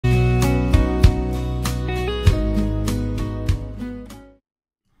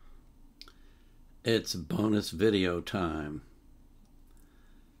It's bonus video time.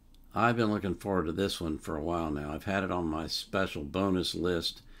 I've been looking forward to this one for a while now. I've had it on my special bonus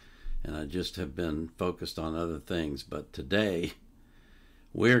list and I just have been focused on other things. But today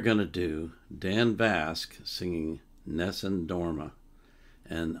we're going to do Dan Vasc singing Nessun Dorma.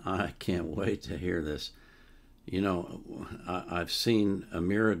 And I can't wait to hear this. You know, I've seen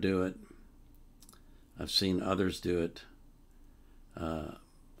Amira do it. I've seen others do it.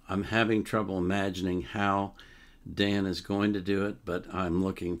 I'm having trouble imagining how Dan is going to do it, but I'm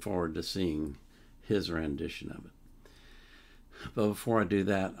looking forward to seeing his rendition of it. But before I do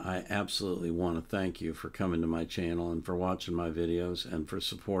that, I absolutely want to thank you for coming to my channel and for watching my videos and for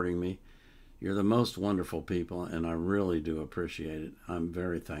supporting me. You're the most wonderful people, and I really do appreciate it. I'm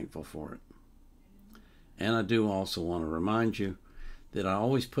very thankful for it. And I do also want to remind you that I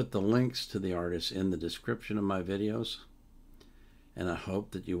always put the links to the artists in the description of my videos. And I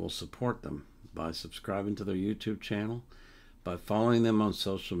hope that you will support them by subscribing to their YouTube channel, by following them on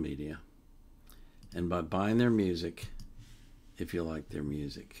social media, and by buying their music if you like their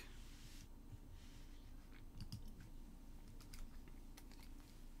music.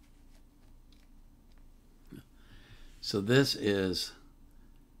 So this is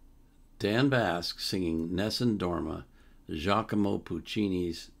Dan Vasc singing Nessun Dorma, Giacomo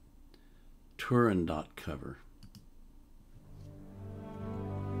Puccini's Turandot cover.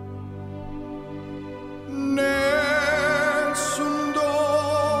 Nessun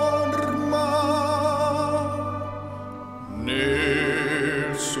dorma,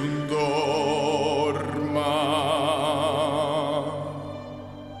 nessun dorma.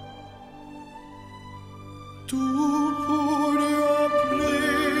 Tu pure, o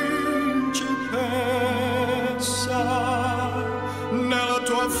principessa, nella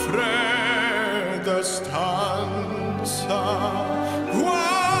tua fredda stanza.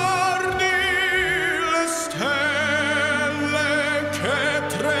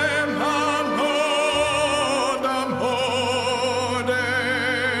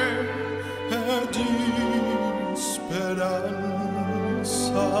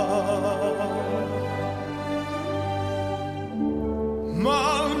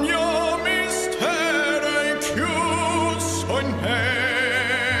 Ma il mio mistero è chiuso in me,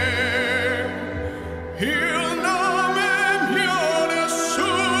 il nome mio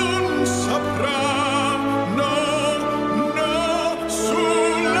nessun saprà, no, no,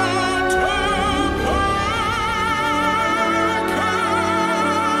 sulla tua bocca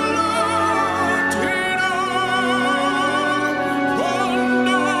lo dirò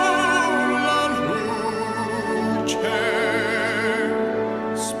quando la luce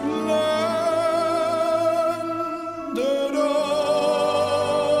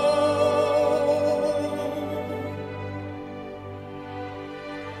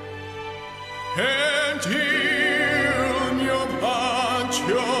ed il mio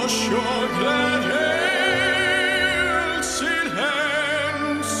bacio scioglie il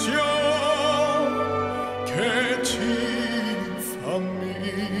silenzio che ti fa mia.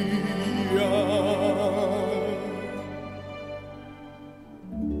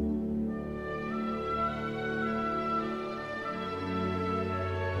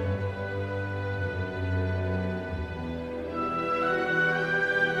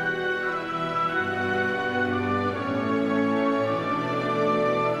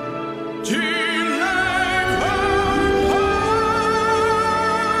 Ti leggo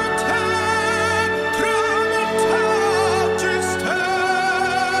a te,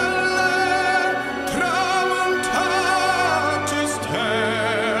 tramontanti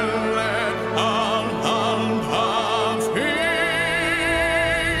stelle, all'alba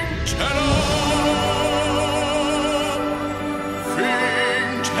vincerò,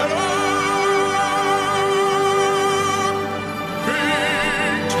 vincerò.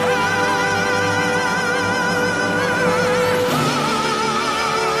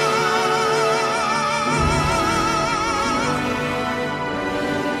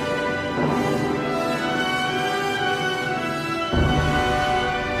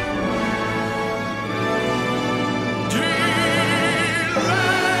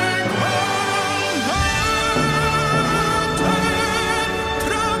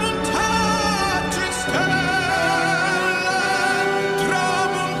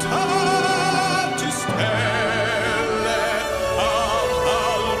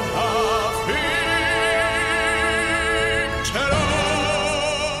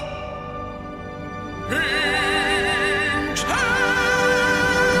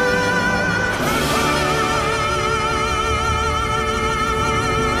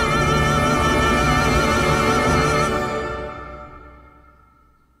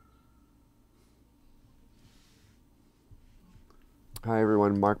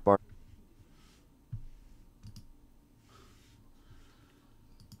 Bar.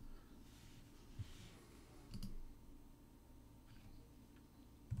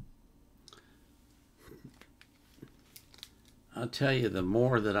 I'll tell you, the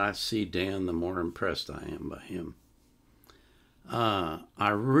more that I see Dan, the more impressed I am by him. I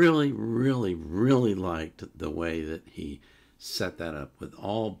really, really, really liked the way that he set that up with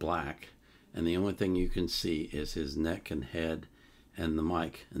all black, and the only thing you can see is his neck and head and the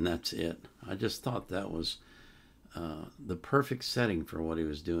mic, and that's it. I just thought that was the perfect setting for what he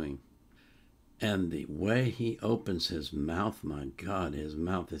was doing. And the way he opens his mouth, my God, his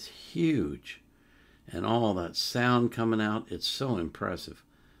mouth is huge. And all that sound coming out, it's so impressive.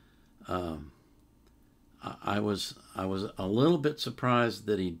 I was a little bit surprised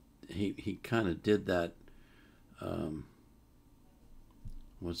that he kind of did that.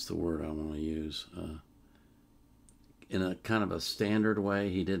 What's the word I want to use? In a kind of a standard way.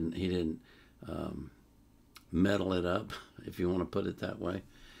 He didn't metal it up, if you want to put it that way,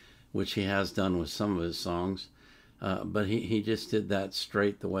 which he has done with some of his songs. But he just did that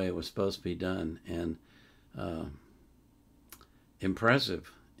straight the way it was supposed to be done, and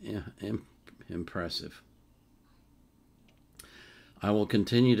impressive. Yeah, impressive. I will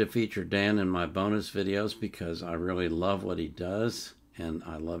continue to feature Dan in my bonus videos because I really love what he does, and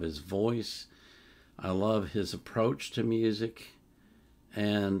I love his voice. I love his approach to music,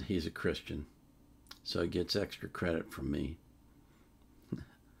 and he's a Christian, so he gets extra credit from me.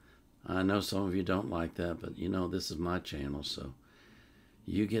 I know some of you don't like that, but you know, this is my channel, so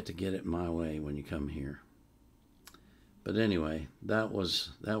you get to get it my way when you come here. But anyway, that was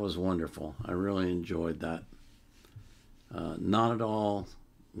wonderful. I really enjoyed that. Not at all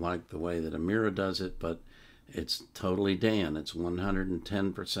like the way that Amira does it, but it's totally Dan. It's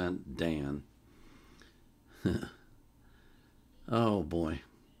 110% Dan. Oh boy.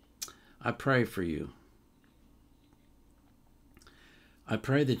 I pray for you. I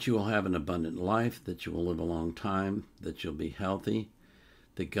pray that you will have an abundant life, that you will live a long time, that you'll be healthy,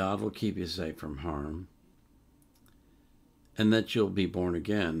 that God will keep you safe from harm, and that you'll be born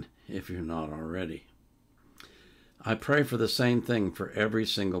again if you're not already. I pray for the same thing for every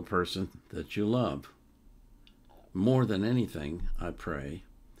single person that you love. More than anything, I pray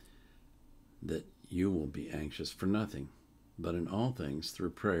that you will be anxious for nothing, but in all things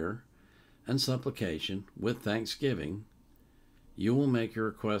through prayer and supplication with thanksgiving, you will make your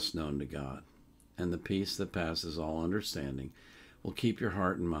requests known to God, and the peace that passes all understanding will keep your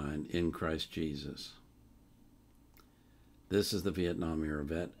heart and mind in Christ Jesus. This is the Vietnam Era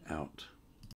Vet out.